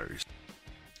Steelers.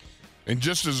 And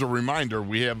just as a reminder,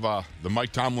 we have the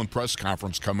Mike Tomlin press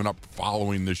conference coming up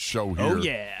following this show here. Oh,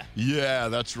 yeah. Yeah,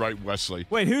 that's right, Wesley.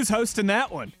 Wait, who's hosting that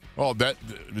one? Oh,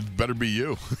 it better be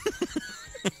you.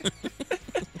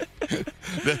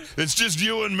 It's just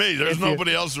you and me. There's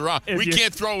nobody else around. We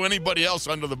can't throw anybody else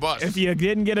under the bus. If you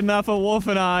didn't get enough of Wolf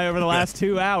and I over the last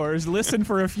 2 hours, listen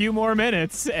for a few more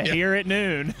minutes here at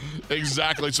noon.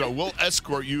 Exactly. So we'll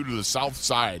escort you to the south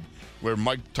side where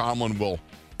Mike Tomlin will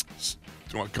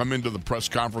come into the press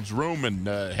conference room and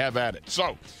have at it.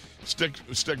 So stick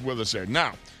with us there.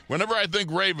 Now, whenever I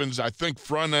think Ravens, I think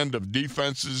front end of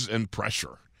defenses and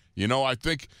pressure. I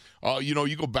think,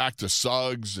 you go back to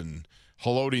Suggs and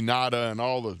Haloti Ngata and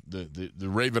all the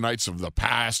Ravenites of the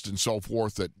past and so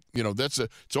forth. That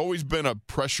it's always been a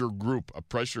pressure group, a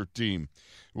pressure team.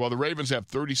 Well, the Ravens have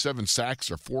 37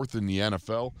 sacks, are fourth in the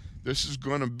NFL. This is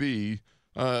going to be,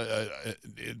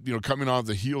 coming off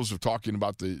the heels of talking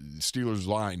about the Steelers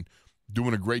line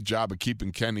doing a great job of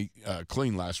keeping Kenny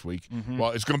clean last week. Mm-hmm.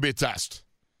 Well, it's going to be a test.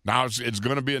 Now it's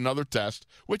going to be another test,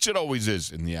 which it always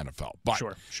is in the NFL. But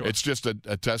sure. It's just a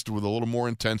test with a little more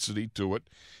intensity to it.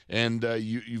 And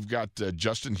you've got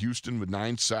Justin Houston with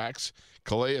 9 sacks.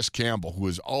 Calais Campbell,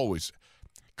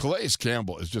 Calais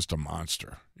Campbell is just a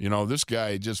monster. This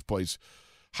guy just plays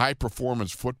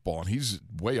high-performance football, and he's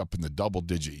way up in the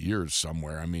double-digit years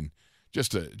somewhere. I mean,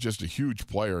 just a huge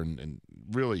player, and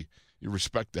really – you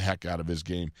respect the heck out of his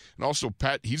game. And also,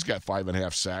 he's got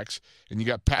 5.5 sacks. And you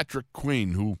got Patrick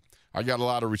Queen, who I got a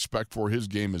lot of respect for his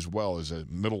game as well as a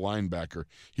middle linebacker.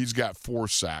 He's got 4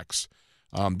 sacks.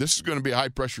 This is going to be a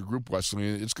high-pressure group, Wesley.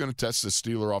 It's going to test the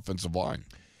Steeler offensive line.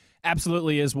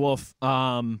 Absolutely is, Wolf.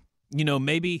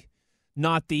 Maybe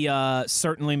not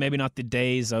certainly maybe not the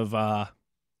days of, of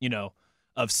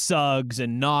Suggs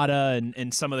and Ngata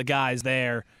and some of the guys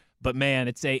there. But, man,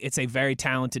 it's a very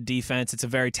talented defense. It's a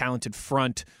very talented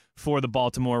front for the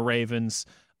Baltimore Ravens.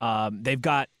 They've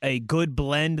got a good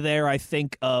blend there, I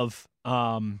think, of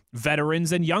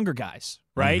veterans and younger guys,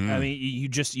 right? Mm-hmm. I mean, you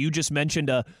just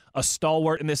mentioned a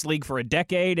stalwart in this league for a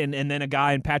decade, and then a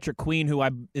guy in Patrick Queen who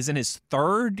is in his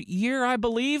 3rd year, I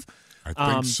believe.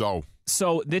 I think so.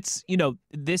 So it's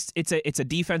a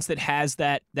defense that has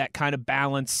that kind of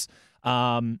balance.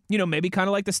 Maybe kind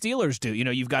of like the Steelers do.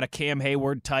 You've got a Cam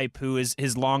Hayward type who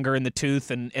is longer in the tooth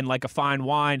and like a fine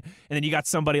wine, and then you got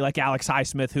somebody like Alex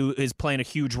Highsmith who is playing a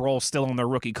huge role still on their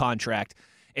rookie contract.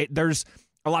 There's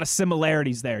a lot of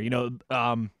similarities there.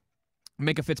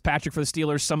 Minka Fitzpatrick for the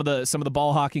Steelers, some of the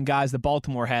ball hawking guys that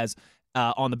Baltimore has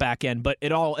on the back end, but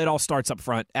it all starts up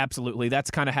front. Absolutely,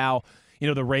 that's kind of how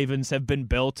the Ravens have been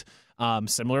built.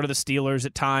 Similar to the Steelers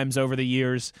at times over the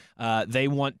years. They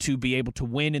want to be able to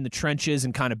win in the trenches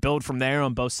and kind of build from there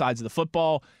on both sides of the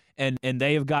football. And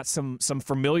they have got some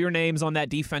familiar names on that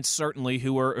defense, certainly,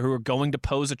 who are going to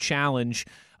pose a challenge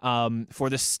for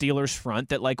the Steelers front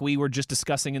that, like we were just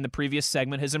discussing in the previous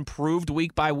segment, has improved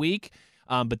week by week.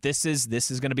 But this is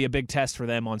going to be a big test for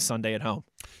them on Sunday at home.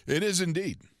 It is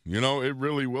indeed. It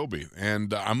really will be.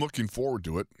 And I'm looking forward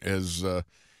to it as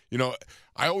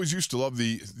I always used to love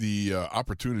the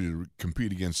opportunity to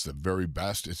compete against the very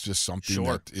best. It's just something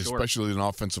especially in an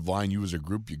offensive line, you as a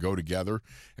group, you go together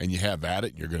and you have at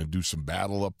it. And you're going to do some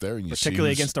battle up there, and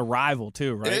particularly against a rival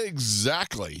too, right?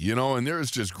 Exactly. And there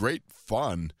is just great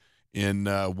fun in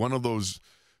one of those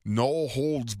no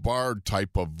holds barred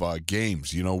type of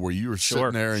games, where you're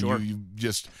sitting there and you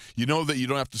just that you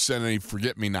don't have to send any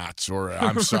forget-me-nots or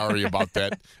I'm sorry about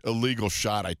that illegal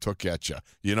shot I took at you.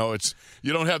 You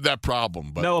don't have that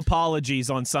problem. But no apologies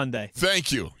on Sunday.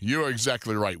 Thank you. You're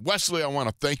exactly right. Wesley, I want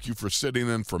to thank you for sitting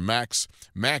in for Max.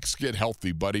 Max, get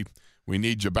healthy, buddy. We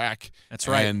need you back. That's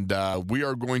right. And we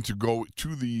are going to go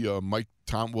to the Mike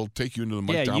Tom. We'll take you into the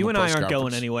Mike Tomlin. Yeah, you and I aren't conference.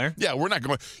 Going anywhere. Yeah, we're not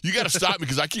going. You got to stop me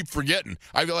because I keep forgetting.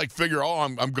 I figure,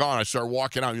 I'm gone. I start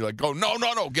walking out. You're like, go, no,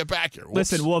 get back here.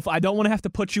 Whoops. Listen, Wolf, I don't want to have to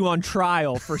put you on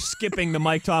trial for skipping the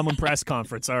Mike Tomlin press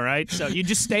conference, all right? So you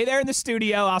just stay there in the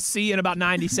studio. I'll see you in about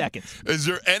 90 seconds. Is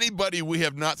there anybody we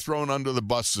have not thrown under the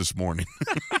bus this morning?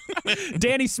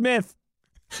 Danny Smith.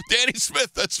 Danny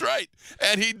Smith, that's right.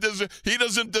 And he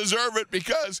doesn't deserve it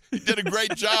because he did a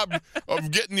great job of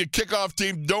getting the kickoff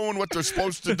team doing what they're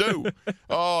supposed to do.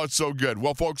 Oh, it's so good.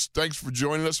 Well, folks, thanks for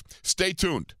joining us. Stay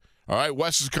tuned. All right,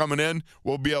 Wes is coming in.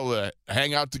 We'll be able to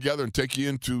hang out together and take you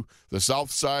into the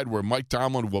South Side where Mike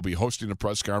Tomlin will be hosting a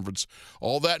press conference.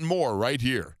 All that and more right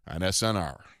here on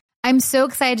SNR. I'm so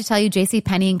excited to tell you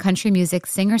JCPenney and country music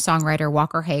singer-songwriter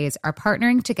Walker Hayes are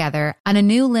partnering together on a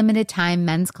new limited-time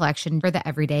men's collection for the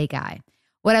everyday guy.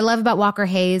 What I love about Walker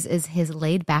Hayes is his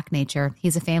laid-back nature.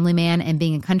 He's a family man, and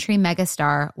being a country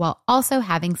megastar while also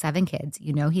having 7 kids,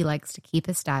 he likes to keep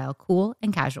his style cool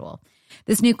and casual.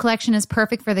 This new collection is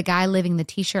perfect for the guy living the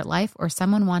t-shirt life or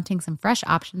someone wanting some fresh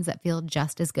options that feel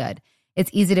just as good. It's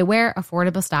easy to wear,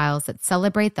 affordable styles that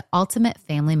celebrate the ultimate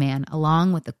family man,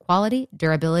 along with the quality,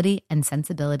 durability, and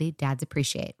sensibility dads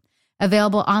appreciate.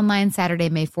 Available online Saturday,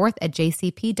 May 4th at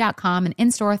jcp.com and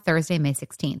in-store Thursday, May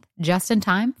 16th. Just in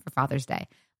time for Father's Day.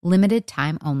 Limited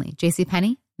time only.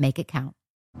 JCPenney, make it count.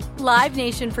 Live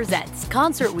Nation presents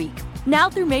Concert Week. Now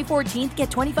through May 14th, get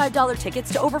 $25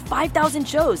 tickets to over 5,000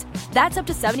 shows. That's up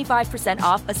to 75%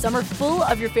 off a summer full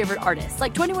of your favorite artists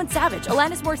like 21 Savage,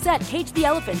 Alanis Morissette, Cage the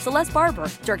Elephant, Celeste Barber,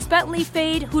 Dierks Bentley,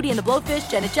 Fade, Hootie and the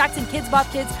Blowfish, Janet Jackson, Kids Bop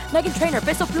Kids, Meghan Trainor,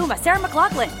 Peso Pluma, Sarah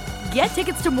McLachlan. Get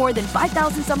tickets to more than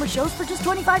 5,000 summer shows for just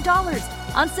 $25.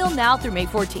 Until now through May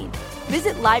 14th.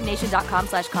 Visit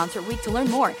LiveNation.com/Concert Week to learn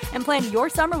more and plan your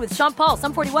summer with Sean Paul,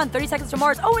 Sum 41, 30 Seconds to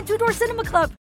Mars, and Two Door Cinema Club.